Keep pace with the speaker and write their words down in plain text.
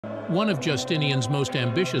One of Justinian's most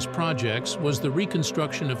ambitious projects was the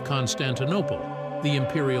reconstruction of Constantinople, the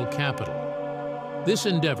imperial capital. This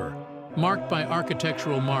endeavor, marked by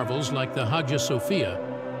architectural marvels like the Hagia Sophia,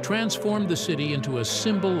 transformed the city into a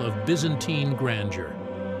symbol of Byzantine grandeur.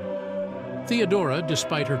 Theodora,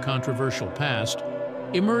 despite her controversial past,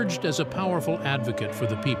 emerged as a powerful advocate for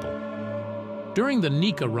the people. During the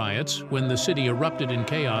Nika riots, when the city erupted in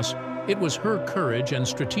chaos, it was her courage and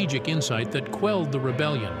strategic insight that quelled the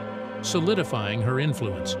rebellion, solidifying her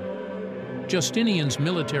influence. Justinian's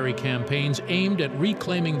military campaigns aimed at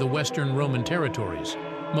reclaiming the Western Roman territories,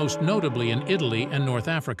 most notably in Italy and North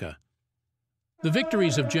Africa. The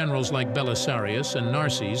victories of generals like Belisarius and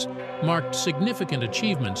Narses marked significant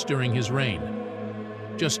achievements during his reign.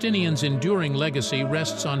 Justinian's enduring legacy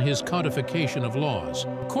rests on his codification of laws.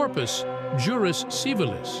 Corpus Juris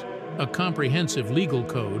Civilis, a comprehensive legal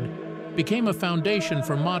code, became a foundation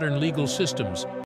for modern legal systems,